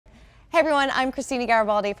Hey everyone, I'm Christina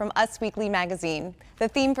Garibaldi from UsWeekly magazine. The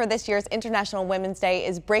theme for this year's International Women's Day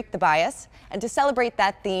is Break the Bias, and to celebrate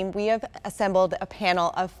that theme, we have assembled a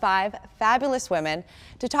panel of 5 fabulous women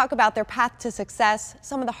to talk about their path to success,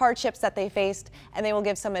 some of the hardships that they faced, and they will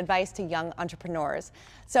give some advice to young entrepreneurs.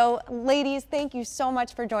 So ladies, thank you so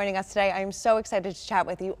much for joining us today. I am so excited to chat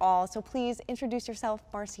with you all, so please introduce yourself.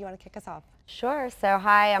 Marci, you want to kick us off? Sure. So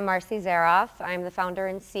hi, I'm Marci Zaroff. I'm the founder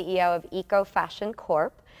and CEO of ECOFASHIon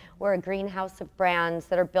CORP. We're a greenhouse of brands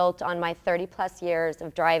that are built on my 30+ years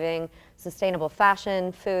of driving sustainable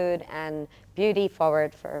fashion, food, and beauty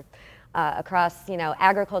forward for across,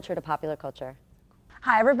 agriculture to popular culture.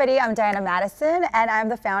 Hi everybody, I'm Madison, and I'm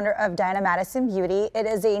the founder of Madison Beauty. It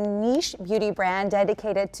is a niche beauty brand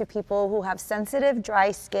dedicated to people who have sensitive,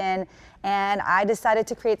 dry skin, and I decided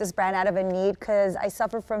to create this brand out of a need because I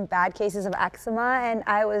suffer from bad cases of eczema and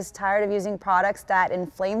I was tired of using products that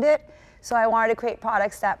inflamed it, so I wanted to create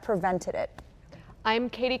products that prevented it. I'm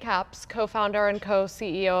Kaps, co-founder and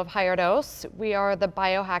co-CEO of Higherdose. We are the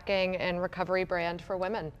biohacking and recovery brand for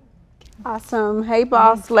women. Awesome. Hey,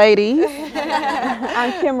 boss lady.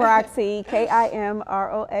 I'm Roxie,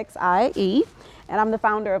 Kimroxie, and I'm the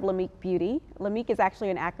founder of Lamik Beauty. Lamik is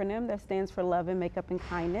actually an acronym that stands for Love and Makeup and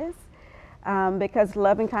Kindness, because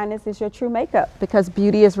love and kindness is your true makeup, because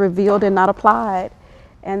beauty is revealed and not applied.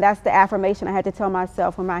 And that's the affirmation I had to tell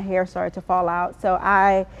myself when my hair started to fall out. So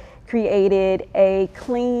I created a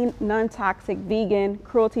clean, non-toxic, vegan,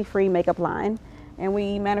 cruelty-free makeup line. And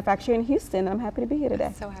we manufacture in Houston. I'm happy to be here today.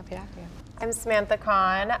 I'm so happy to have you. I'm Samantha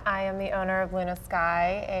Conn. I am the owner of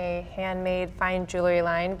Skye, a handmade fine jewelry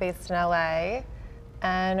line based in LA.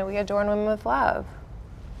 And we adorn women with love.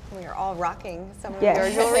 We are all rocking some of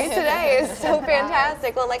your jewelry today. It's so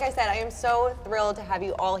fantastic. Well, like I said, I am so thrilled to have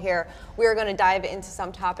you all here. We are going to dive into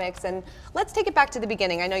some topics, and let's take it back to the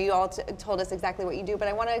beginning. I know you all told us exactly what you do, but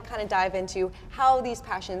I want to kind of dive into how these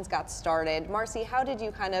passions got started. Marci, how did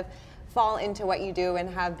you kind of fall into what you do and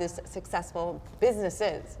have this successful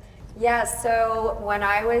businesses? Yeah, so when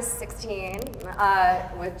I was 16,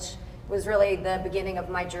 which was really the beginning of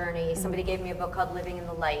my journey, somebody gave me a book called Living in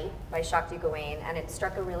the Light by Shakti Gawain, and it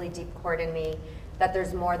struck a really deep chord in me that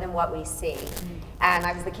there's more than what we see. And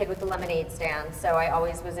I was the kid with the lemonade stand, so I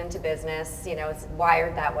always was into business, it's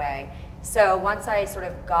wired that way. So once I sort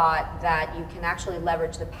of got that you can actually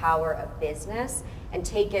leverage the power of business and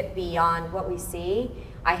take it beyond what we see,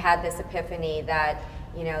 I had this epiphany that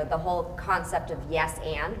the whole concept of yes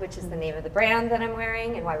and, which is the name of the brand that I'm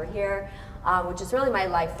wearing and why we're here, which is really my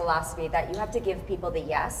life philosophy, that you have to give people the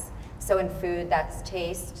yes. So in food, that's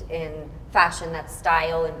taste; in fashion, that's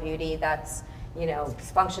style; and beauty, that's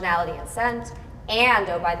functionality and scent. And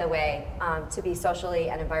oh, by the way, to be socially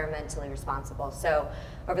and environmentally responsible. So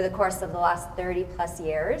over the course of the last 30+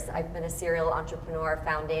 years, I've been a serial entrepreneur,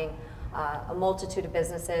 founding a multitude of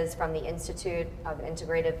businesses, from the Institute of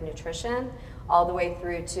Integrative Nutrition all the way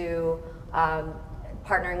through to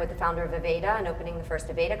partnering with the founder of Aveda and opening the first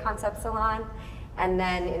Aveda concept salon. And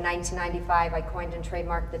then in 1995, I coined and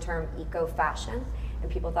trademarked the term eco-fashion, and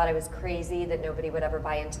people thought I was crazy, that nobody would ever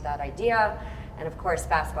buy into that idea. And of course,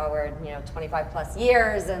 fast forward 25+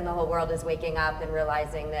 years, and the whole world is waking up and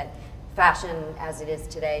realizing that fashion as it is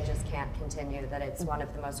today just can't continue, that it's one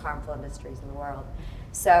of the most harmful industries in the world.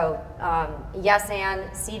 So yes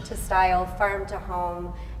and, Seed to Style, Farm to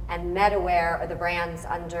Home, and MetaWear are the brands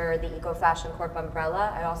under the EcoFashion Corp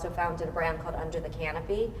umbrella. I also founded a brand called Under the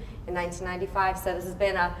Canopy in 1995. So this has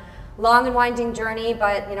been a long and winding journey,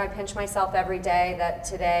 but I pinch myself every day that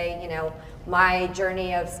today, my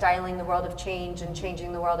journey of styling the world of change and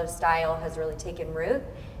changing the world of style has really taken root.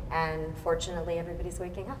 And fortunately, everybody's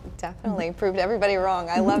waking up. Definitely proved everybody wrong.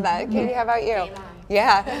 I love that. Katie, how about you?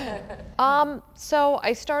 Yeah. So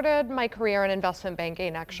I started my career in investment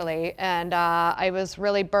banking, actually, and I was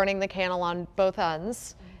really burning the candle on both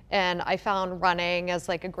ends. And I found running as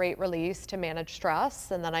like a great release to manage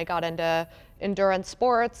stress. And then I got into endurance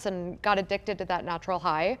sports and got addicted to that natural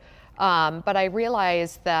high. But I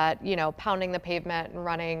realized that, pounding the pavement and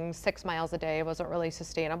running 6 miles a day wasn't really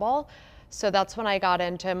sustainable. So that's when I got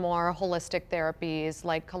into more holistic therapies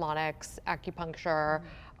like colonics, acupuncture,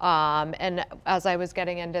 and as I was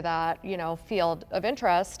getting into that, field of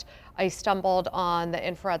interest, I stumbled on the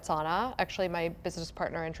infrared sauna. Actually, my business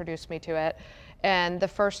partner introduced me to it. And the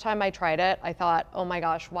first time I tried it, I thought, oh my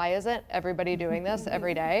gosh, why isn't everybody doing this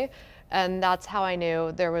every day? And that's how I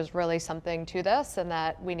knew there was really something to this and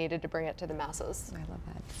that we needed to bring it to the masses. I love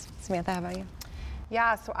that. Samantha, how about you?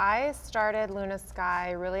 Yeah, so I started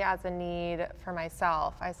Skye really as a need for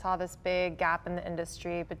myself. I saw this big gap in the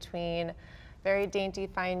industry between very dainty,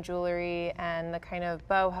 fine jewelry and the kind of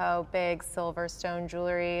boho, big silver stone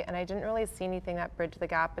jewelry. And I didn't really see anything that bridged the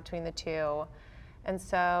gap between the two. And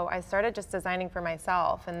so I started just designing for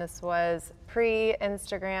myself. And this was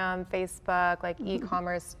pre-Instagram, Facebook, like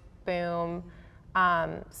e-commerce boom.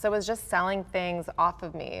 So it was just selling things off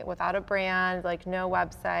of me without a brand, like no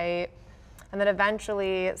website. And then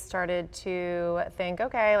eventually started to think,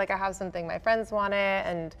 okay, like I have something my friends want it,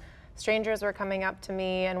 and strangers were coming up to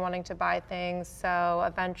me and wanting to buy things. So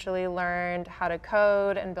eventually learned how to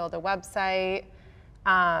code and build a website.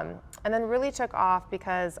 And then really took off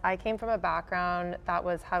because I came from a background that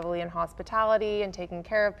was heavily in hospitality and taking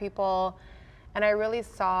care of people. And I really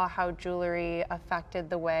saw how jewelry affected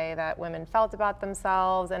the way that women felt about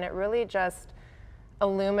themselves. And it really just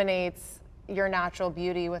illuminates your natural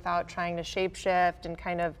beauty without trying to shapeshift and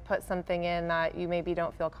kind of put something in that you maybe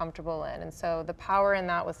don't feel comfortable in. And so the power in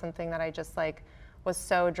that was something that I just like was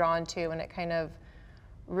so drawn to, and it kind of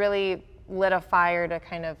really lit a fire to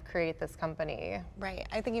kind of create this company. Right.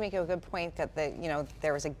 I think you make a good point that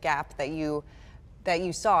there was a gap that you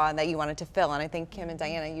saw and that you wanted to fill, and I think Kim and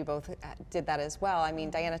Diana, you both did that as well. I mean,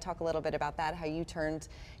 Diana, talk a little bit about that, how you turned,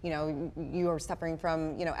 you were suffering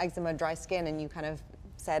from, eczema, dry skin, and you kind of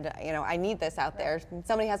said, I need this out there.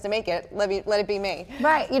 Somebody has to make it. Let it be me.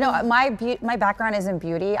 Right. My background is in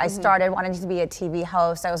beauty. I started wanting to be a TV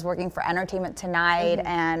host. I was working for Entertainment Tonight,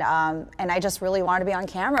 and I just really wanted to be on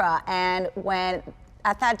camera. And when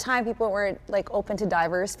at that time people weren't like open to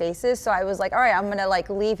diverse faces, so I was like, all right, I'm gonna like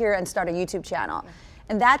leave here and start a YouTube channel.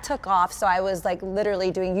 And that took off, so I was like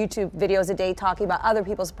literally doing YouTube videos a day talking about other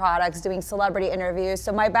people's products, doing celebrity interviews.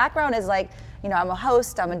 So my background is like, I'm a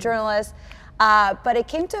host, I'm a journalist. But it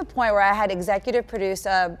came to a point where I had executive produced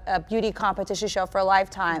a beauty competition show for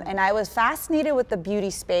Lifetime, and I was fascinated with the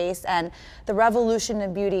beauty space and the revolution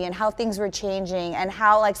in beauty and how things were changing and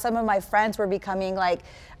how like some of my friends were becoming like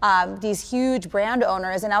these huge brand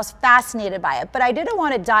owners, and I was fascinated by it. But I didn't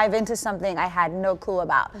want to dive into something I had no clue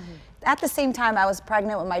about. At the same time, I was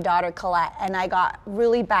pregnant with my daughter Colette, and I got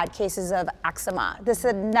really bad cases of eczema. This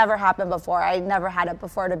had never happened before. I never had it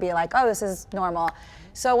before to be like, oh, this is normal.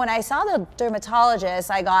 So when I saw the dermatologist,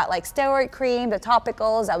 I got like steroid cream, the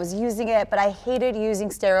topicals, I was using it, but I hated using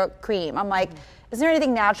steroid cream. I'm like, is there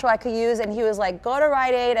anything natural I could use? And he was like, go to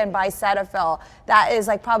Rite Aid and buy Cetaphil. That is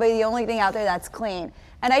like probably the only thing out there that's clean.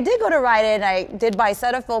 And I did go to Rite Aid and I did buy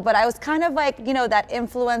Cetaphil, but I was kind of like, that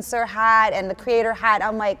influencer hat and the creator hat.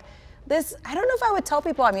 I'm like, I don't know if I would tell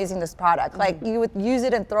people I'm using this product. Like you would use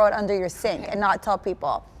it and throw it under your sink and not tell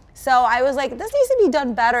people. So I was like, this needs to be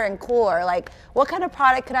done better and cooler. Like, what kind of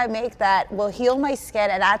product could I make that will heal my skin,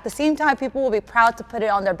 and at the same time, people will be proud to put it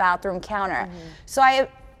on their bathroom counter? So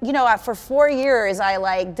for 4 years, I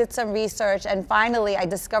like did some research, and finally, I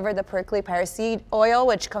discovered the prickly pear seed oil,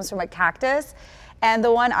 which comes from a cactus, and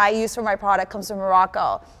the one I use for my product comes from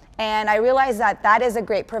Morocco. And I realized that is a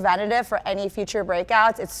great preventative for any future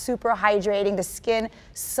breakouts. It's super hydrating, the skin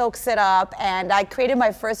soaks it up, and I created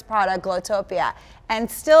my first product, Glowtopia. And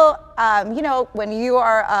still, when you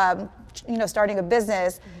are, starting a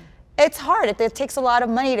business, it's hard. It takes a lot of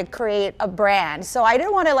money to create a brand. So I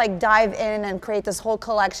didn't want to like dive in and create this whole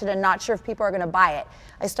collection and not sure if people are going to buy it.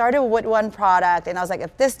 I started with one product, and I was like,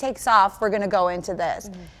 if this takes off, we're going to go into this.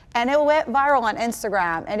 And it went viral on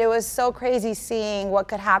Instagram, and it was so crazy seeing what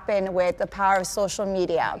could happen with the power of social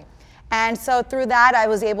media. And so through that, I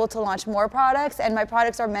was able to launch more products, and my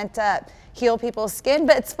products are meant to heal people's skin.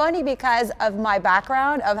 But it's funny because of my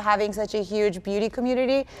background of having such a huge beauty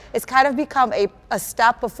community, it's kind of become a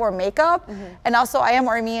step before makeup. And also I am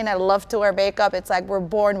Armenian, I love to wear makeup. It's like we're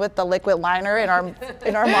born with the liquid liner in our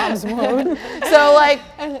mom's womb. So like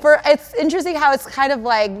it's interesting how it's kind of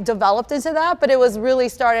like developed into that, but it was really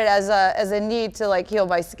started as a need to like heal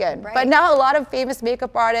my skin. Right. But now a lot of famous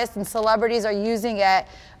makeup artists and celebrities are using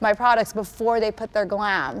my products before they put their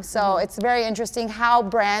glam. So it's very interesting how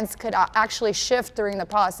brands could actually shift during the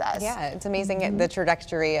process. Yeah, it's amazing the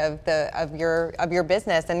trajectory of your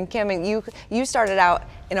business. And Kim, you started out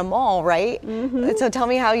in a mall, right? So tell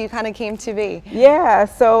me how you kind of came to be. Yeah,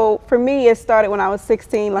 so for me it started when I was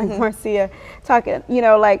 16, like Marcia talking,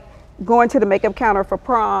 like going to the makeup counter for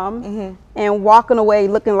prom and walking away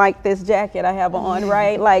looking like this jacket I have on,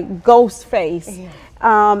 right? Like ghost face.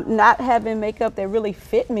 Not having makeup that really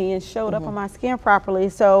fit me and showed up on my skin properly.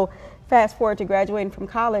 So fast forward to graduating from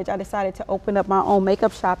college, I decided to open up my own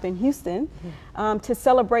makeup shop in Houston to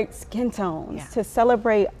celebrate skin tones, to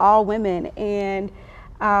celebrate all women. And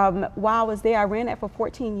while I was there, I ran that for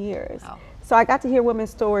 14 years. So I got to hear women's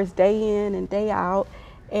stories day in and day out,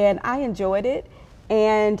 and I enjoyed it.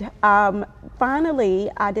 And finally,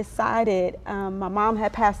 I decided, my mom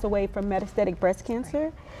had passed away from metastatic breast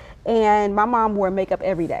cancer. And my mom wore makeup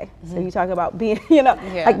every day. So you talk about being, you know,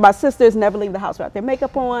 like my sisters never leave the house without their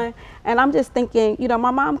makeup on. And I'm just thinking, you know,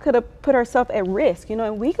 my mom could have put herself at risk, you know,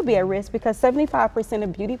 and we could be at risk because 75%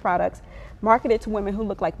 of beauty products marketed to women who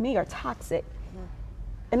look like me are toxic.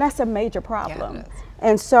 And that's a major problem. Yeah,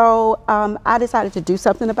 and so I decided to do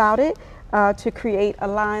something about it, to create a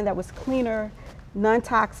line that was cleaner,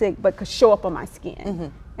 non-toxic, but could show up on my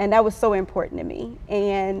skin. And that was so important to me.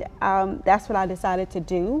 And that's what I decided to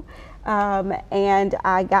do. And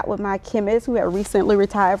I got with my chemist who had recently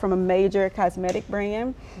retired from a major cosmetic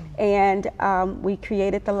brand. And we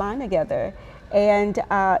created the line together. And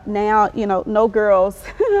now, you know, no girls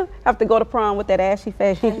have to go to prom with that ashy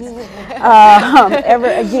face ever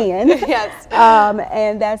again. Yes.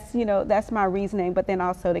 And that's, you know, that's my reasoning, but then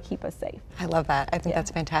also to keep us safe. I love that. I think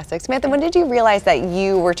that's fantastic. Samantha, when did you realize that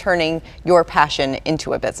you were turning your passion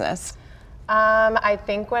into a business? I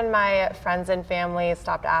think when my friends and family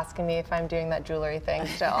stopped asking me if I'm doing that jewelry thing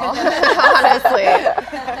still, honestly.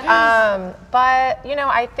 But, you know,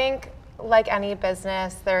 I think like any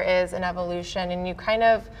business, there is an evolution, and you kind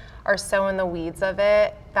of are so in the weeds of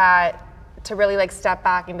it that to really like step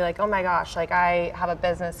back and be like, oh my gosh, like I have a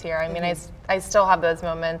business here. I mean, I still have those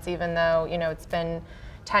moments, even though, you know, it's been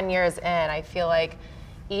 10 years in. I feel like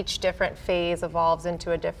each different phase evolves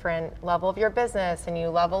into a different level of your business, and you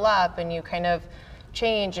level up and you kind of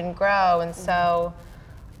change and grow. And so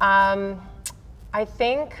I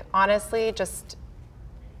think honestly, just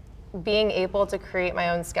being able to create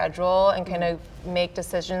my own schedule and kind of make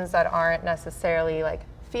decisions that aren't necessarily like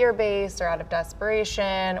fear-based or out of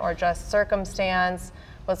desperation or just circumstance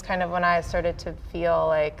was kind of when I started to feel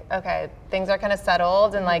like, okay, things are kind of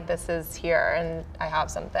settled and like this is here and I have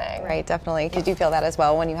something. Right, definitely. Did you feel that as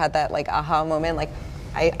well when you had that like aha moment, like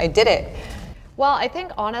I did it? Well, I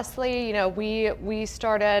think honestly, you know, we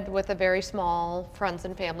started with a very small friends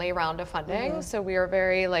and family round of funding, so we were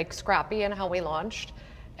very like scrappy in how we launched.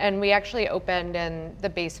 And we actually opened in the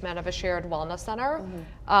basement of a shared wellness center.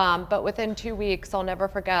 But within 2 weeks, I'll never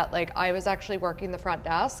forget, like I was actually working the front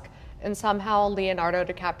desk and somehow Leonardo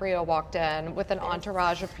DiCaprio walked in with an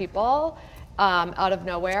entourage of people out of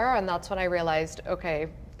nowhere. And that's when I realized, okay,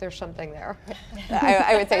 there's something there.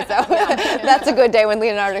 I would say so. That's a good day when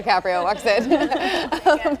Leonardo DiCaprio walks in.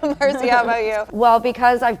 Marci, how about you? Well,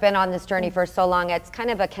 because I've been on this journey for so long, it's kind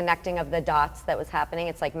of a connecting of the dots that was happening.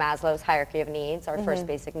 It's like Maslow's hierarchy of needs, our first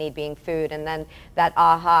basic need being food, and then that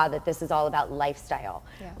aha that this is all about lifestyle,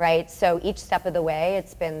 right? So each step of the way,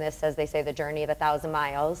 it's been this, as they say, the journey of 1,000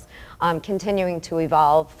 miles, continuing to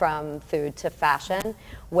evolve from food to fashion,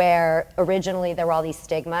 where originally there were all these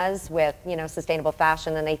stigmas with, you know, sustainable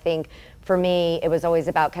fashion. And I think for me, it was always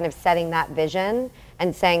about kind of setting that vision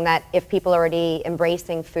and saying that if people are already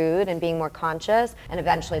embracing food and being more conscious, and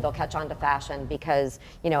eventually they'll catch on to fashion because,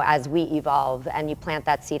 you know, as we evolve and you plant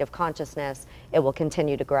that seed of consciousness, it will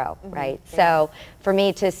continue to grow, right? So for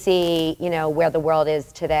me to see, you know, where the world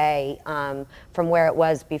is today from where it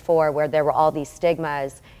was before, where there were all these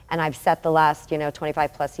stigmas, and I've set the last, you know,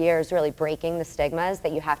 25 plus years really breaking the stigmas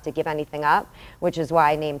that you have to give anything up, which is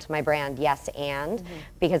why I named my brand Yes And,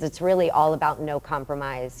 because it's really all about no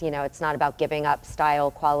compromise. You know, it's not about giving up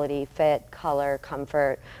style, quality, fit, color,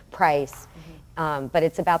 comfort, price, but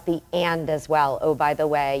it's about the and as well. Oh, by the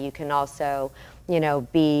way, you can also, you know,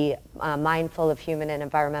 be mindful of human and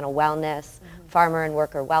environmental wellness, farmer and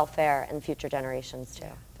worker welfare, and future generations too.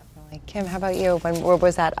 Kim, how about you? What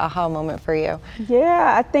was that aha moment for you?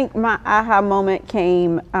 Yeah, I think my aha moment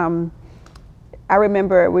came, I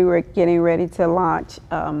remember we were getting ready to launch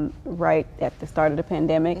right at the start of the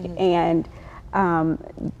pandemic, and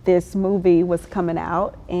this movie was coming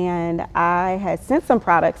out, and I had sent some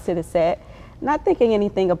products to the set, not thinking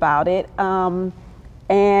anything about it,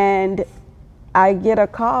 and I get a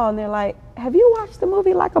call and they're like, have you watched the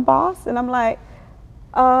movie Like a Boss? And I'm like,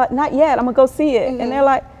 not yet, I'm gonna go see it. And they're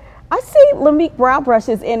like, I see Lamik brow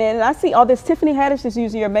brushes in it, and I see all this Tiffany Haddish is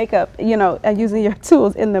using your makeup, you know, and using your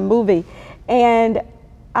tools in the movie. And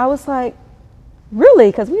I was like,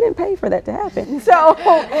 really? Because we didn't pay for that to happen. So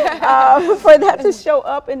for that to show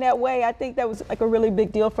up in that way, I think that was like a really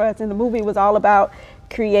big deal for us. And the movie was all about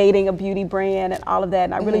creating a beauty brand and all of that.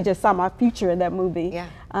 And I really just saw my future in that movie. Yeah.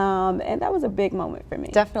 And that was a big moment for me.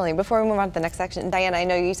 Definitely. Before we move on to the next section, Diana, I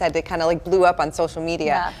know you said it kind of like blew up on social media.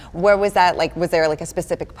 Yeah. Where was that? Like, was there like a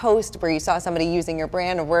specific post where you saw somebody using your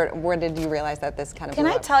brand, or where did you realize that this kind of blew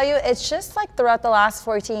Can I up? tell you, it's just like throughout the last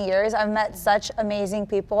 14 years, I've met such amazing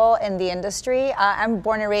people in the industry. I'm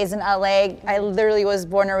born and raised in LA. I literally was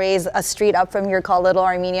born and raised a street up from here called Little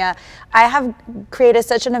Armenia. I have created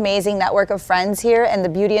such an amazing network of friends here in the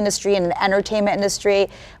beauty industry and the entertainment industry.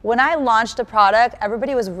 When I launched a product,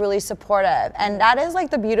 everybody was really supportive. And that is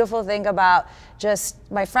like the beautiful thing about just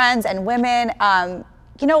my friends and women.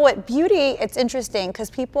 You know what, beauty, it's interesting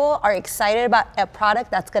because people are excited about a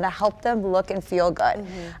product that's gonna help them look and feel good.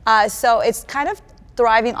 So it's kind of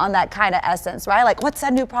thriving on that kind of essence, right? Like, what's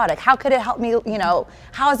that new product? How could it help me, you know,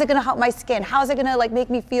 how is it gonna help my skin? How is it gonna like make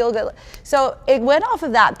me feel good? So it went off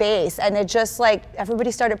of that base, and it just like, everybody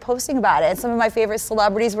started posting about it. And some of my favorite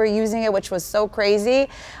celebrities were using it, which was so crazy.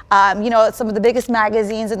 You know, some of the biggest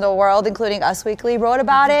magazines in the world, including UsWeekly, wrote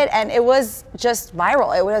about it, and it was just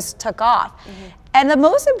viral. It just took off. And the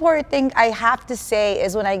most important thing I have to say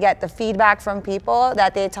is when I get the feedback from people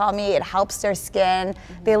that they tell me it helps their skin,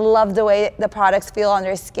 they love the way the products feel on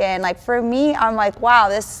their skin. Like for me, I'm like, wow,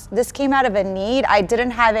 this came out of a need. I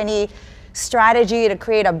didn't have any strategy to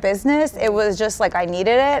create a business. It was just like I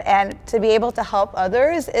needed it, and to be able to help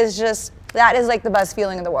others is just, that is like the best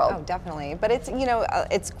feeling in the world. Oh, definitely. But it's, you know,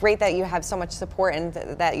 it's great that you have so much support and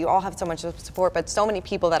that you all have so much support, but so many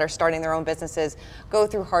people that are starting their own businesses go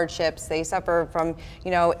through hardships. They suffer from,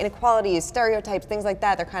 you know, inequalities, stereotypes, things like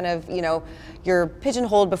that. They're kind of, you know, you're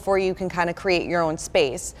pigeonholed before you can kind of create your own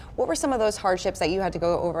space. What were some of those hardships that you had to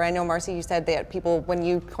go over? I know, Marci, you said that people, when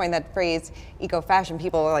you coined that phrase, eco-fashion,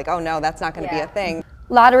 people were like, oh no, that's not going to be a thing.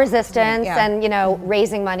 A lot of resistance and, you know,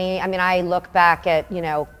 raising money. I mean, I look back at, you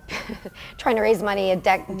know, trying to raise money a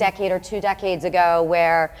decade or 2 decades ago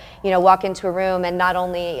where, you know, walk into a room and not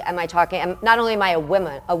only am I a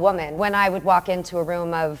woman, when I would walk into a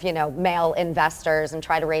room of, you know, male investors and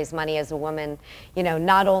try to raise money as a woman, you know,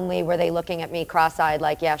 not only were they looking at me cross-eyed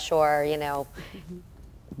like, yeah, sure, you know,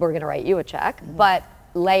 we're gonna write you a check, but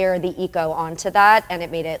layer the eco onto that and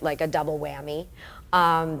it made it like a double whammy.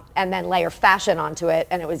 And then layer fashion onto it,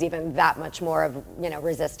 and it was even that much more of, you know,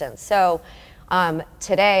 resistance. So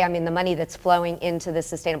today, I mean, the money that's flowing into the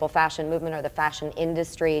sustainable fashion movement or the fashion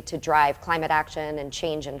industry to drive climate action and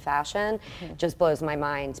change in fashion just blows my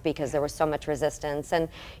mind because there was so much resistance. And,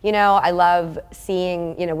 you know, I love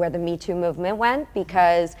seeing, you know, where the Me Too movement went,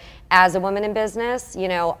 because as a woman in business, you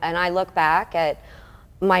know, and I look back at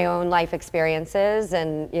my own life experiences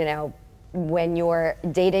and, you know, when you're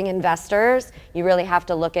dating investors, you really have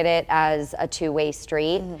to look at it as a two-way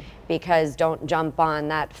street, because don't jump on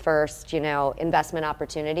that first, you know, investment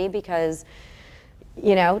opportunity, because,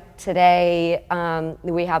 you know, today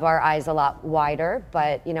we have our eyes a lot wider,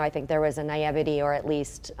 but, you know, I think there was a naivety, or at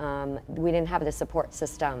least we didn't have the support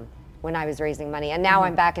system when I was raising money, and now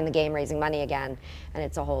I'm back in the game raising money again, and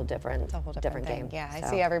it's a whole different game. Yeah, so. I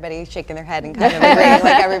see everybody shaking their head and kind of agreeing,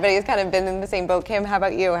 like everybody's kind of been in the same boat. Kim, how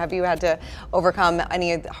about you? Have you had to overcome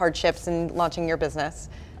any hardships in launching your business?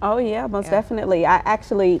 Oh yeah, most definitely. I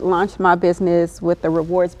actually launched my business with a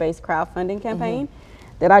rewards-based crowdfunding campaign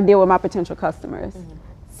that I deal with my potential customers.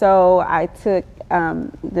 So I took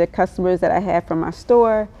the customers that I had from my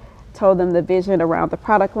store, told them the vision around the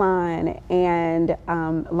product line, and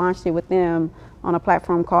launched it with them on a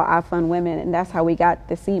platform called I Fund Women, and that's how we got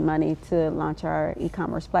the seed money to launch our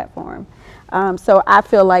e-commerce platform. So I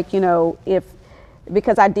feel like, you know,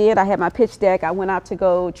 because I had my pitch deck, I went out to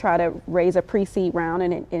go try to raise a pre-seed round,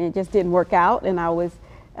 and it just didn't work out, and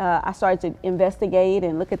I started to investigate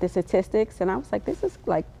and look at the statistics, and I was like, this is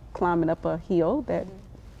like climbing up a hill that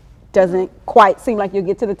doesn't quite seem like you'll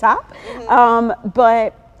get to the top.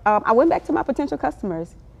 But I went back to my potential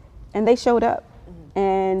customers, and they showed up,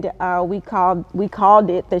 and we called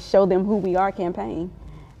it the Show Them Who We Are campaign,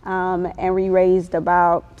 and we raised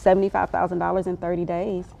about $75,000 in 30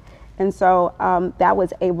 days, and so that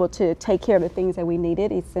was able to take care of the things that we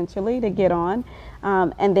needed essentially to get on,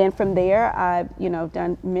 and then from there I've, you know,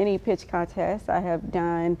 done many pitch contests. I have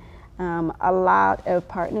done a lot of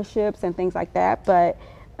partnerships and things like that, but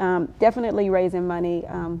definitely raising money,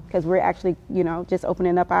 because we're actually, you know, just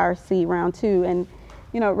opening up our seed round 2, and,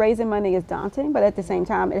 you know, raising money is daunting, but at the same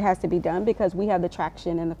time it has to be done because we have the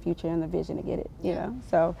traction and the future and the vision to get it, you know,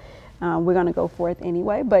 so we're going to go for it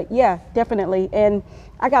anyway. But yeah, definitely, and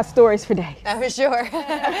I got stories for days. I'm sure.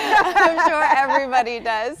 I'm sure everybody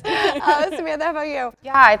does. Samantha, how about you?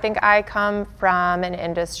 Yeah, I think I come from an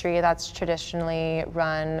industry that's traditionally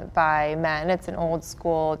run by men. It's an old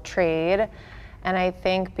school trade. And I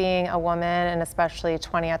think being a woman, and especially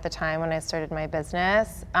 20 at the time when I started my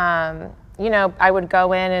business, you know, I would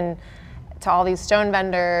go in and to all these stone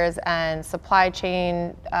vendors and supply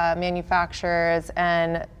chain manufacturers,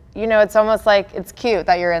 and you know, it's almost like it's cute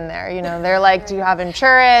that you're in there. You know, they're like, do you have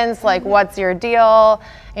insurance? Like, what's your deal?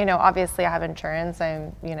 You know, obviously I have insurance.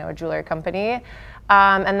 I'm, you know, a jewelry company.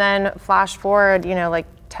 And then flash forward, you know, like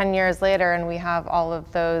 10 years later, and we have all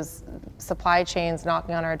of those supply chains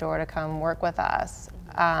knocking on our door to come work with us.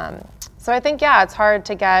 So I think, yeah, it's hard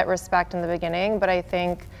to get respect in the beginning, but I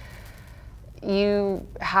think you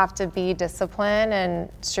have to be disciplined and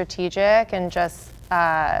strategic and just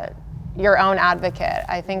your own advocate.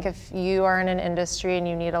 I think if you are in an industry and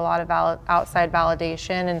you need a lot of outside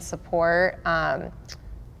validation and support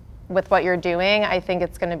with what you're doing, I think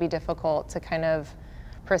it's going to be difficult to kind of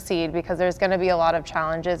proceed because there's going to be a lot of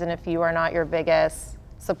challenges, and if you are not your biggest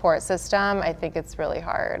support system, I think it's really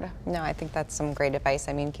hard. No, I think that's some great advice.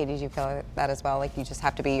 I mean, Katie, do you feel that as well? Like you just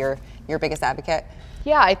have to be your biggest advocate?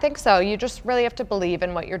 Yeah, I think so. You just really have to believe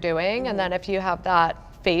in what you're doing, and then if you have that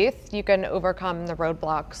faith, you can overcome the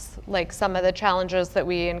roadblocks. Like some of the challenges that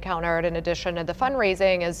we encountered in addition to the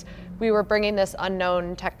fundraising is we were bringing this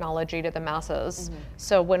unknown technology to the masses.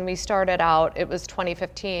 So when we started out, it was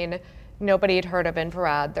 2015, nobody had heard of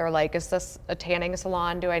infrared. They're like, is this a tanning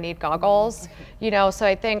salon? Do I need goggles? You know, so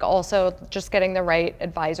I think also just getting the right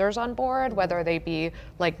advisors on board, whether they be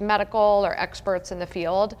like medical or experts in the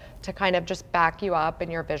field, to kind of just back you up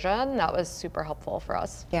in your vision, that was super helpful for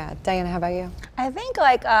us. Yeah, Diana, how about you? I think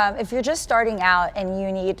like if you're just starting out and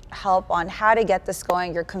you need help on how to get this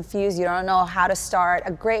going, you're confused, you don't know how to start,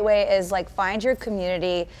 a great way is like find your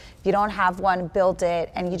community. If you don't have one, build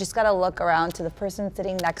it, and you just gotta look around to the person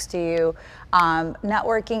sitting next to you.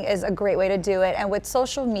 Networking is a great way to do it, and with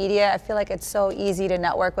social media, I feel like it's so easy to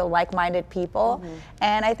network with like-minded people,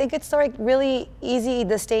 and I think it's like really easy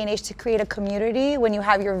this day and age to create a community when you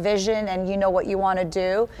have your vision and you know what you want to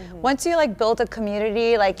do. Once you like build a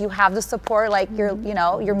community, like you have the support, like your, you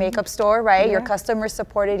know, your makeup store, right? Your customers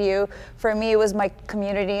supported you. For me, it was my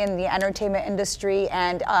community in the entertainment industry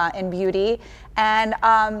and in beauty. And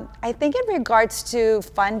I think in regards to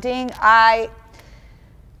funding,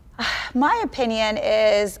 my opinion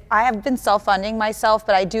is I have been self-funding myself,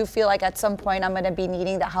 but I do feel like at some point I'm going to be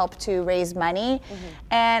needing the help to raise money.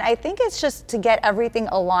 And I think it's just to get everything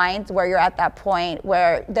aligned where you're at that point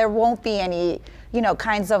where there won't be any, you know,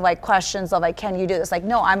 kinds of like questions of like, can you do this? Like,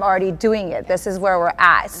 no, I'm already doing it. This is where we're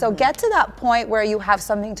at. So get to that point where you have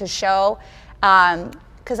something to show.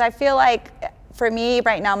 Because I feel like for me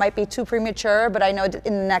right now might be too premature, but I know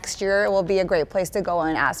in the next year it will be a great place to go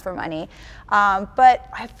and ask for money. But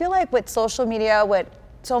I feel like with social media, with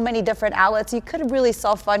so many different outlets, you could really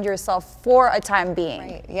self-fund yourself for a time being.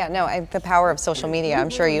 Right. Yeah, no, the power of social media, I'm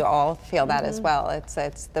sure you all feel that as well.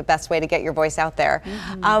 It's the best way to get your voice out there.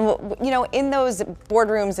 You know, in those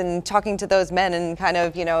boardrooms and talking to those men and kind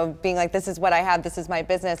of, you know, being like, this is what I have, this is my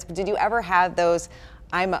business, did you ever have those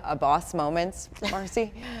I'm a boss moments,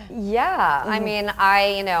 Marci? Yeah, I mean,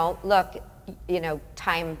 you know, look, you know,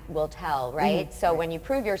 time will tell, right? So when you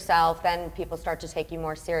prove yourself, then people start to take you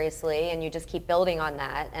more seriously, and you just keep building on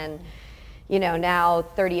that. And you know, now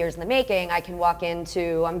 30 years in the making, I can walk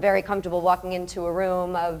into, I'm very comfortable walking into a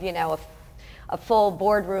room of, you know, a full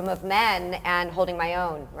boardroom of men and holding my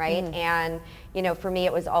own, right? And you know, for me,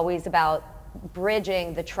 it was always about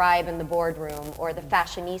bridging the tribe in the boardroom, or the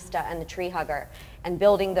fashionista and the tree hugger, and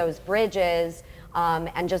building those bridges,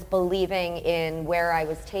 and just believing in where I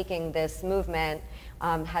was taking this movement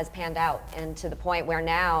has panned out, and to the point where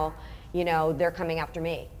now, you know, they're coming after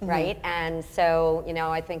me, right? And so, you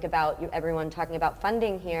know, I think about everyone talking about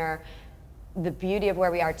funding here. The beauty of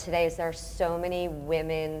where we are today is there are so many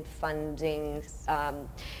women funding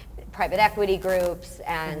private equity groups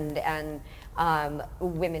and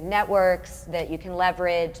women networks that you can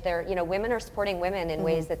leverage. There, you know, women are supporting women in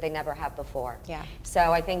ways that they never have before. Yeah.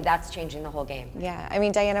 So I think that's changing the whole game. Yeah. I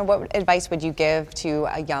mean, Diana, what advice would you give to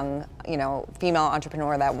a young, you know, female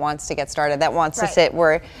entrepreneur that wants to get started, that wants to sit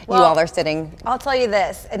where you all are sitting? I'll tell you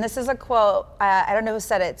this, and this is a quote. I don't know who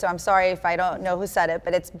said it, so I'm sorry if I don't know who said it,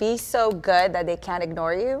 but it's be so good that they can't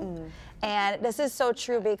ignore you. And this is so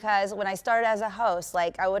true, because when I started as a host,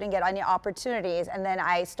 like I wouldn't get any opportunities, and then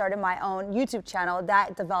I started my own YouTube channel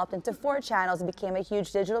that developed into 4 channels and became a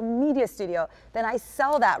huge digital media studio. Then I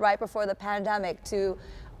sell that right before the pandemic to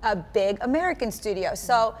a big American studio.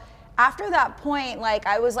 So after that point, like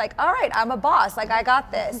I was like, all right, I'm a boss, like I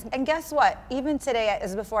got this. And guess what? Even today,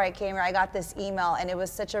 as before I came here, I got this email, and it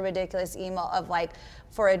was such a ridiculous email of like,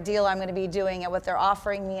 for a deal I'm gonna be doing and what they're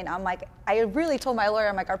offering me. And I'm like, I really told my lawyer,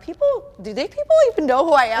 I'm like, do people even know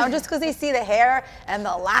who I am just because they see the hair and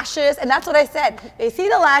the lashes? And that's what I said. They see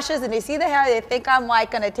the lashes and they see the hair, they think I'm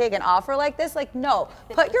like gonna take an offer like this. Like, no,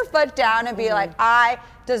 put your foot down and be like, I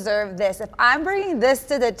deserve this. If I'm bringing this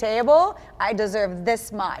to the table, I deserve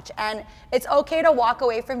this much. And it's okay to walk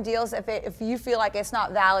away from deals if you feel like it's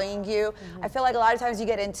not valuing you. I feel like a lot of times you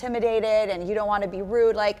get intimidated and you don't want to be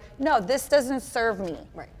rude. Like, no, this doesn't serve me.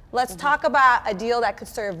 Right. Let's talk about a deal that could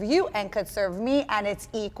serve you and could serve me, and it's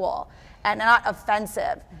equal and not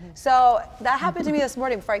offensive. So that happened to me this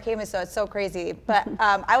morning before I came in, so it's so crazy. But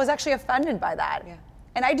I was actually offended by that. Yeah.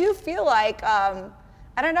 And I do feel like,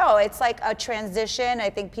 I don't know, it's like a transition. I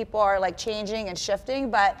think people are like changing and shifting,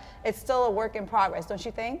 but it's still a work in progress, don't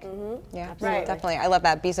you think? Yeah, right. Definitely. I love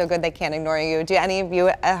that. Be so good they can't ignore you. Do any of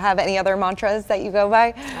you have any other mantras that you go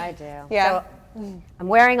by? I do. Yeah. So, I'm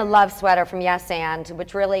wearing a love sweater from Yes and,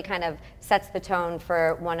 which really kind of sets the tone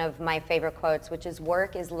for one of my favorite quotes, which is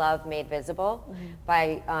 "Work is love made visible"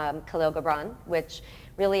 by Khalil Gibran, which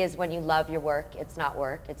really is when you love your work, it's not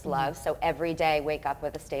work, it's love. So every day wake up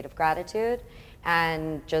with a state of gratitude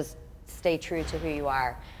and just stay true to who you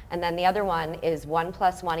are. And then the other one is 1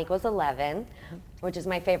 + 1 = 11, which is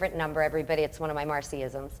my favorite number, everybody. It's one of my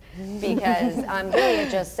Marci-isms, because really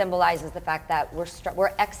it just symbolizes the fact that we're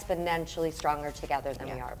exponentially stronger together than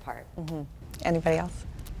we are apart. Anybody else?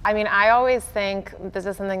 I mean, I always think, this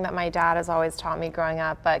is something that my dad has always taught me growing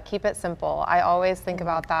up, but keep it simple. I always think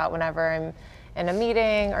about that whenever I'm in a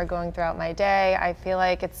meeting or going throughout my day. I feel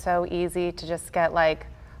like it's so easy to just get like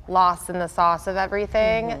lost in the sauce of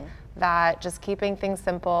everything, that just keeping things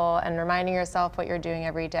simple and reminding yourself what you're doing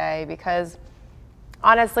every day, because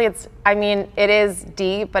honestly, it is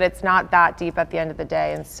deep, but it's not that deep at the end of the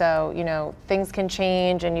day. And so, you know, things can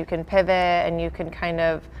change and you can pivot and you can kind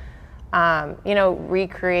of,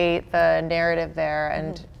 recreate the narrative there.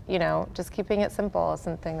 And, you know, just keeping it simple is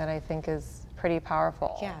something that I think is pretty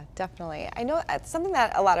powerful. Yeah, definitely. I know something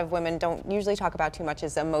that a lot of women don't usually talk about too much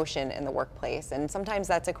is emotion in the workplace, and sometimes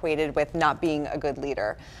that's equated with not being a good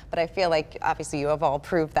leader. But I feel like obviously you have all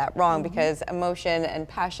proved that wrong, because emotion and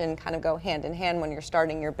passion kind of go hand in hand when you're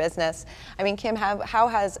starting your business. I mean, Kim, how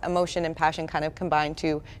has emotion and passion kind of combined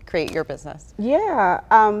to create your business? Yeah.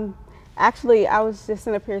 Actually, I was just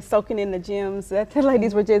up here soaking in the gems that the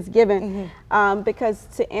ladies were just giving, because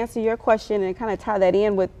to answer your question and kind of tie that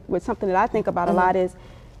in with something that I think about a lot is,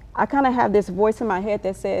 I kind of have this voice in my head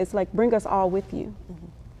that says, like, bring us all with you.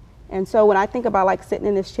 And so when I think about like sitting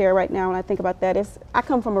in this chair right now, when I think about that, I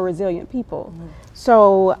come from a resilient people.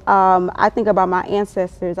 So I think about my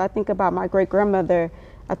ancestors, I think about my great-grandmother,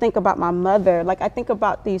 I think about my mother, like I think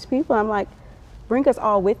about these people, I'm like, bring us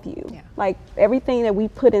all with you. Yeah. Like everything that we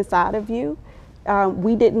put inside of you,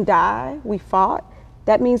 we didn't die, we fought.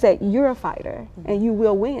 That means that you're a fighter and you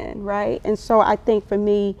will win, right? And so I think for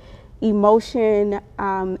me, emotion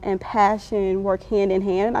and passion work hand in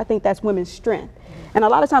hand. I think that's women's strength. And a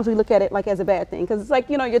lot of times we look at it like as a bad thing, because it's like,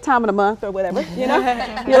 you know, your time of the month or whatever, you know?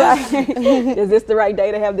 You're like, is this the right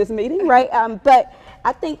day to have this meeting, right? But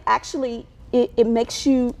I think actually it makes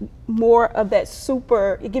you more of that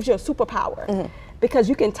it gives you a superpower, because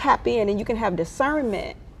you can tap in and you can have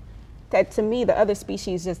discernment that to me the other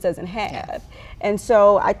species just doesn't have. Yeah. And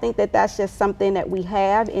so I think that that's just something that we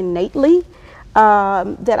have innately,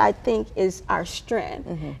 that I think is our strength.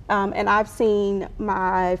 And I've seen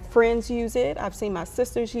my friends use it, I've seen my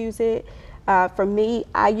sisters use it. For me,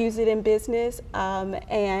 I use it in business,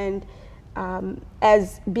 and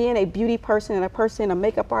as being a beauty person and a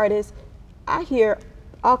makeup artist, I hear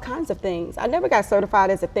all kinds of things. I never got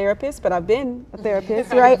certified as a therapist, but I've been a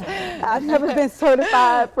therapist, right? I've never been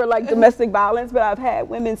certified for like domestic violence, but I've had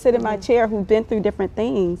women sit in my chair who've been through different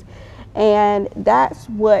things. And that's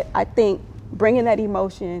what I think, bringing that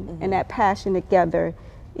emotion and that passion together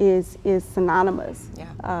is synonymous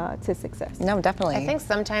to success. No, definitely. I think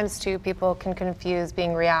sometimes too people can confuse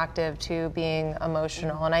being reactive to being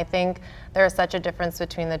emotional, and I think there is such a difference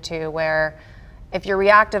between the two, where if you're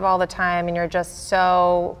reactive all the time and you're just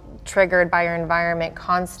so triggered by your environment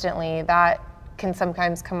constantly, that can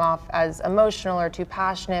sometimes come off as emotional or too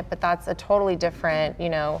passionate, but that's a totally different, you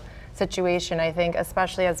know, situation. I think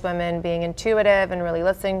especially as women, being intuitive and really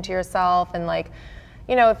listening to yourself, and like,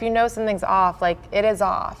 you know, if you know something's off, like it is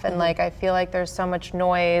off. And like I feel like there's so much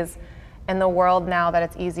noise in the world now that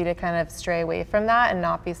it's easy to kind of stray away from that and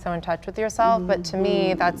not be so in touch with yourself. But to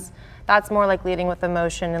me, that's more like leading with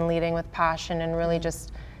emotion and leading with passion, and really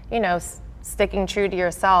just, you know, sticking true to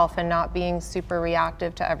yourself and not being super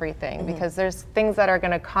reactive to everything, because there's things that are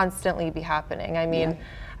going to constantly be happening. I mean,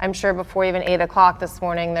 I'm sure before even 8 o'clock this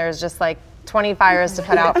morning, there's just like 20 fires to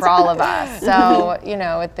put out for all of us. So, you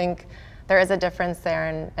know, I think there is a difference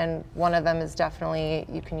there, and one of them is definitely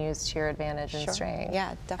you can use to your advantage and strength.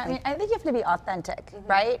 Yeah, definitely. I mean, I think you have to be authentic,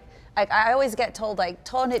 right? Like, I always get told, like,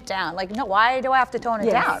 tone it down. Like, no, why do I have to tone it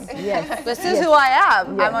down? Yes. This is who I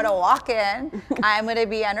am. I'm gonna walk in, I'm gonna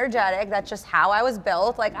be energetic. That's just how I was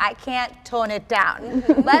built. Like, I can't tone it down.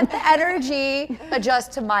 Let the energy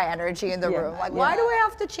adjust to my energy in the room. Like, why do I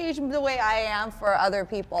have to change the way I am for other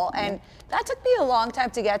people? And that took me a long time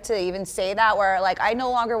to get to even say that, where like, I no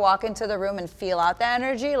longer walk into the room and feel out the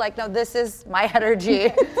energy. Like, no, this is my energy.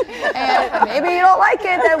 And maybe you don't like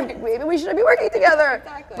it, then maybe we shouldn't be working together,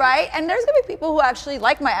 right? And there's gonna be people who actually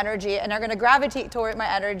like my energy and are gonna gravitate toward my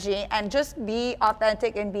energy, and just be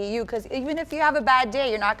authentic and be you. Because even if you have a bad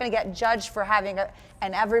day, you're not gonna get judged for having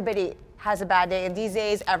and everybody has a bad day, and these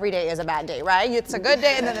days, every day is a bad day, right? It's a good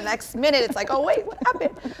day, and then the next minute, it's like, oh wait, what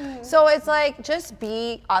happened? So it's like, just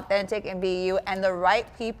be authentic and be you, and the right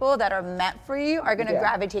people that are meant for you are gonna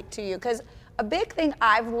gravitate to you. Because a big thing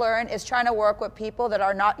I've learned is trying to work with people that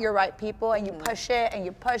are not your right people, and you push it, and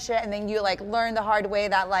you push it, and then you like learn the hard way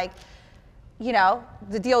that like, you know,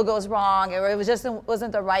 the deal goes wrong, or it was just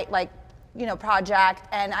wasn't the right like, you know, project,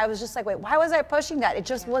 and I was just like, wait, why was I pushing that? It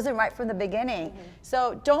just wasn't right from the beginning.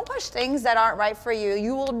 So don't push things that aren't right for you.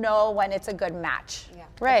 You will know when it's a good match.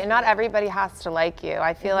 Right, not everybody has to like you.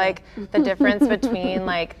 I feel like the difference between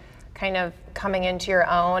like kind of coming into your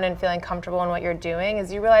own and feeling comfortable in what you're doing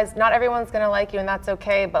is you realize not everyone's gonna like you, and that's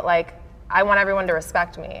okay, but like, I want everyone to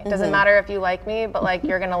respect me. It doesn't matter if you like me, but like,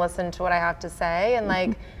 you're gonna listen to what I have to say, and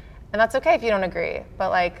like, and that's okay if you don't agree,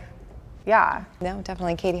 but like, yeah. No,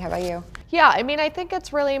 definitely. Katie, how about you? Yeah, I mean, I think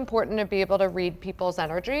it's really important to be able to read people's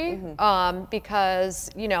energy because,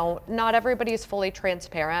 you know, not everybody is fully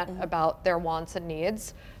transparent about their wants and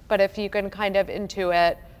needs, but if you can kind of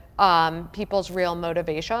intuit people's real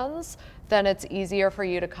motivations, then it's easier for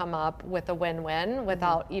you to come up with a win-win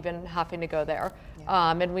without even having to go there.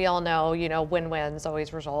 And we all know, you know, win-wins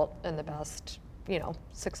always result in the best, you know,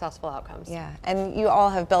 successful outcomes. Yeah, and you all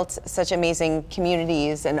have built such amazing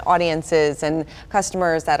communities and audiences and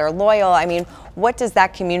customers that are loyal. I mean, what does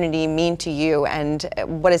that community mean to you, and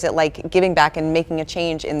what is it like giving back and making a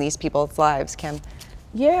change in these people's lives, Kim?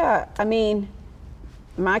 Yeah, I mean,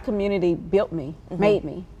 my community built me, made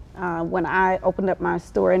me. When I opened up my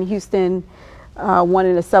store in Houston,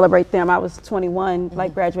 wanting to celebrate them, I was 21,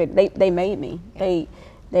 like graduated. They made me.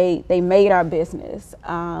 They made our business.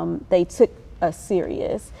 They took us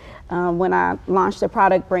serious. When I launched a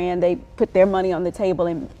product brand, they put their money on the table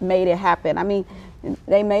and made it happen. I mean,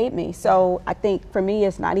 they made me. So I think for me,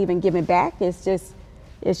 it's not even giving back. It's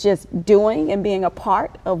just doing and being a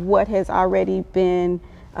part of what has already been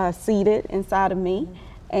seeded inside of me.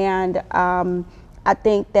 And I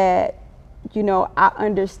think that, you know, I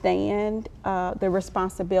understand the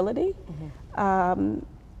responsibility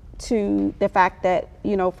to the fact that,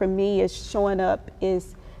 you know, for me, is showing up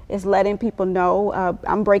is letting people know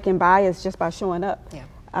I'm breaking bias just by showing up.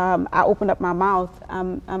 I open up my mouth,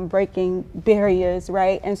 I'm breaking barriers,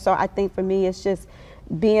 right? And so I think for me, it's just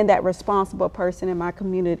being that responsible person in my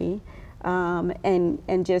community,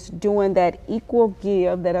 and just doing that equal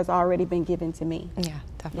give that has already been given to me. Yeah,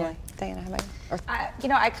 definitely. Diana, how about you? You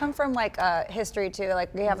know, I come from like a history too,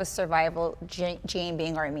 like we have a survival gene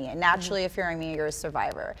being Armenian. Naturally, if you're Armenian, you're a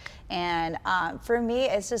survivor. And for me,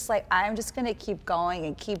 it's just like, I'm just gonna keep going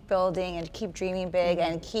and keep building and keep dreaming big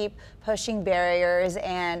and keep pushing barriers.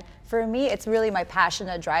 And for me, it's really my passion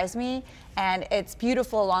that drives me. And it's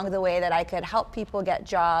beautiful along the way that I could help people get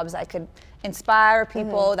jobs. I could inspire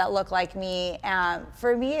people that look like me.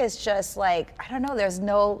 For me, it's just like, I don't know, there's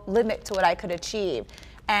no limit to what I could achieve.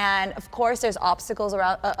 And of course, there's obstacles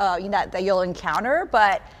around you know, that you'll encounter.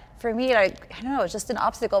 But for me, like, I don't know, it's just an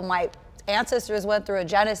obstacle. My ancestors went through a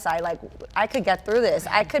genocide. Like, I could get through this.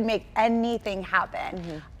 I could make anything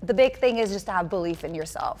happen. The big thing is just to have belief in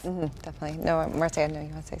yourself. Definitely. No, Marci, I know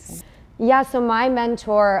you want to say something. Yeah, so my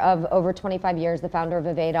mentor of over 25 years, the founder of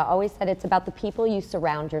Aveda, always said it's about the people you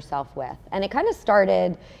surround yourself with. And it kind of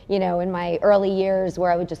started, you know, in my early years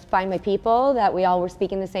where I would just find my people that we all were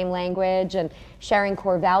speaking the same language and sharing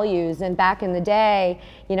core values. And back in the day,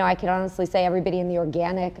 you know, I could honestly say everybody in the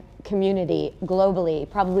organic community globally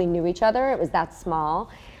probably knew each other. It was that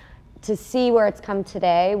small. To see where it's come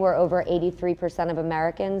today, where over 83% of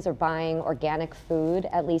Americans are buying organic food,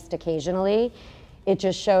 at least occasionally, it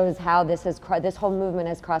just shows how this whole movement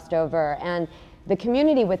has crossed over. And the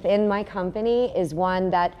community within my company is one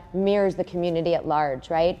that mirrors the community at large,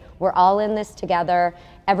 right? We're all in this together.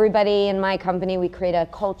 Everybody in my company, we create a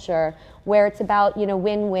culture where it's about, you know,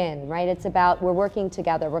 win-win, right? It's about we're working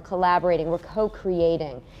together, we're collaborating, we're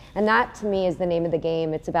co-creating. And that to me is the name of the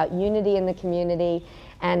game. It's about unity in the community.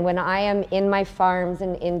 And when I am in my farms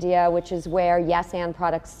in India, which is where Yes and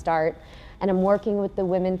products start, and I'm working with the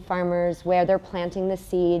women farmers where they're planting the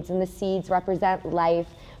seeds and the seeds represent life,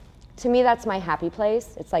 to me that's my happy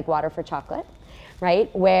place. It's like water for chocolate,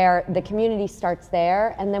 right? Where the community starts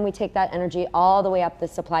there and then we take that energy all the way up the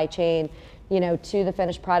supply chain, you know, to the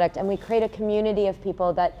finished product, and we create a community of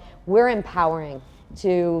people that we're empowering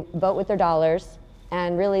to vote with their dollars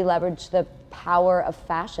and really leverage the power of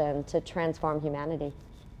fashion to transform humanity.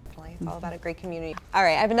 It's all about a great community. All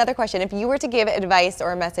right, I have another question. If you were to give advice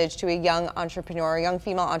or a message to a young entrepreneur, a young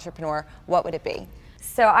female entrepreneur, what would it be?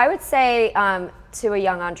 So I would say to a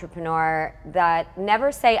young entrepreneur that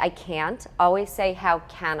never say I can't, always say how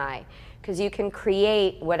can I? Because you can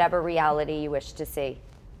create whatever reality you wish to see.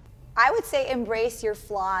 I would say embrace your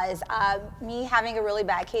flaws. Me having a really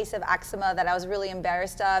bad case of eczema that I was really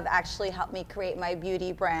embarrassed of actually helped me create my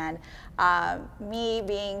beauty brand. Me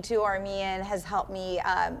being too Armenian has helped me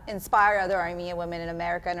inspire other Armenian women in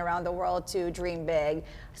America and around the world to dream big.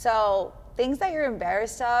 So things that you're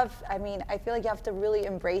embarrassed of, I mean, I feel like you have to really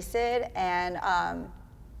embrace it and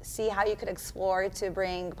see how you could explore to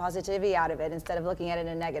bring positivity out of it instead of looking at it in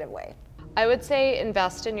a negative way. I would say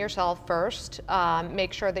invest in yourself first.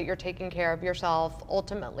 Make sure that you're taking care of yourself.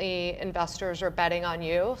 Ultimately, investors are betting on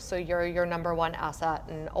you, so you're your number1 asset,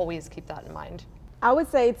 and always keep that in mind. I would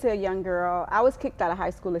say to a young girl, I was kicked out of high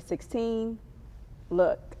school at 16.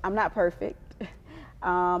 Look, I'm not perfect.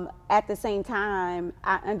 At the same time,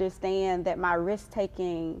 I understand that my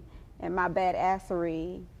risk-taking and my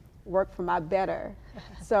badassery work for my better.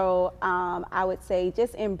 So I would say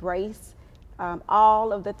just embrace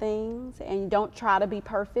all of the things and don't try to be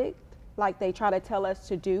perfect like they try to tell us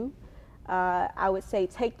to do. I would say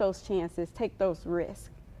take those chances, take those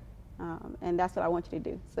risks, and that's what I want you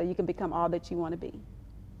to do so you can become all that you want to be.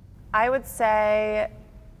 I would say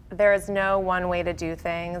there is no one way to do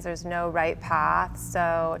things. There's no right path.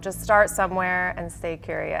 So just start somewhere and stay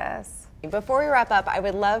curious. Before we wrap up, I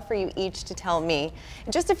would love for you each to tell me,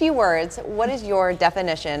 in just a few words, what is your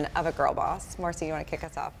definition of a girl boss? Marci, you want to kick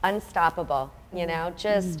us off? Unstoppable, you know,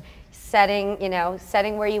 just setting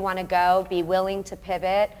where you want to go, be willing to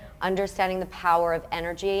pivot, understanding the power of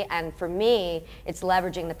energy, and for me, it's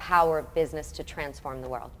leveraging the power of business to transform the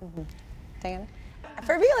world. Diana?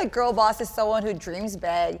 For me, like, girl boss is someone who dreams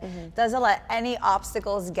big, doesn't let any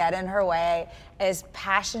obstacles get in her way, is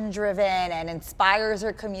passion driven and inspires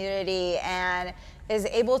her community, and is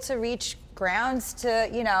able to reach grounds to,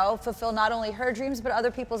 you know, fulfill not only her dreams but other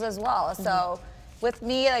people's as well. So with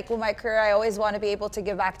me, like with my career, I always want to be able to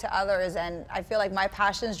give back to others, and I feel like my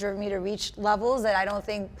passion's driven me to reach levels that I don't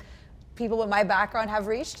think people with my background have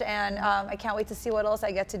reached, and I can't wait to see what else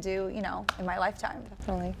I get to do, you know, in my lifetime.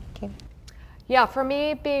 Definitely. Okay. Yeah, for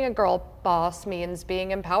me, being a girl boss means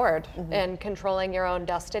being empowered and controlling your own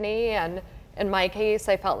destiny. And in my case,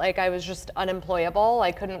 I felt like I was just unemployable.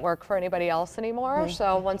 I couldn't work for anybody else anymore.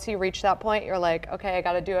 So once you reach that point, you're like, okay, I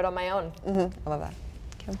got to do it on my own. I love that.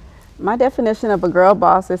 Kim? My definition of a girl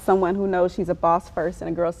boss is someone who knows she's a boss first and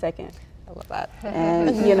a girl second. I love that.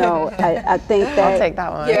 And you know, I think that I'll take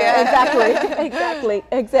that one. Yeah,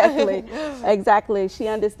 exactly. She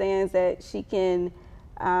understands that she can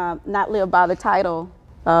not live by the title,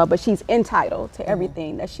 but she's entitled to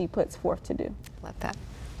everything that she puts forth to do. Love that.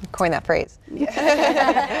 Coin that phrase.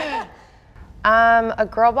 A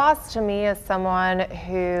girl boss to me is someone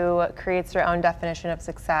who creates their own definition of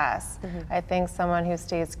success. I think someone who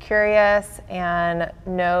stays curious and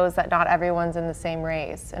knows that not everyone's in the same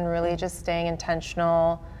race, and really just staying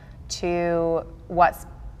intentional to what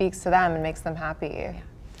speaks to them and makes them happy.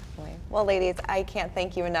 Well, ladies, I can't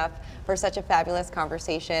thank you enough for such a fabulous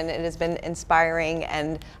conversation. It has been inspiring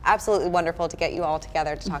and absolutely wonderful to get you all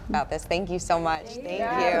together to talk about this. Thank you so much. Thank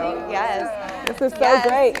you. Yes. This is so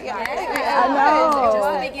great. Yeah. I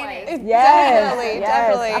know. Yes.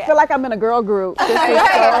 Definitely. I feel like I'm in a girl group. This is so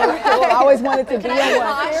cool. I always wanted to be in one.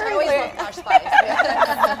 I always love Posh Spice.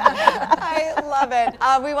 I love it.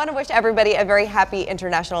 We want to wish everybody a very happy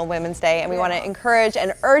International Women's Day, and we want to encourage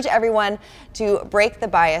and urge everyone to break the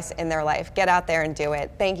bias in their life. Get out there and do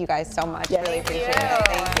it. Thank you guys so much. Really appreciate it.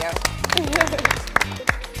 Thank you.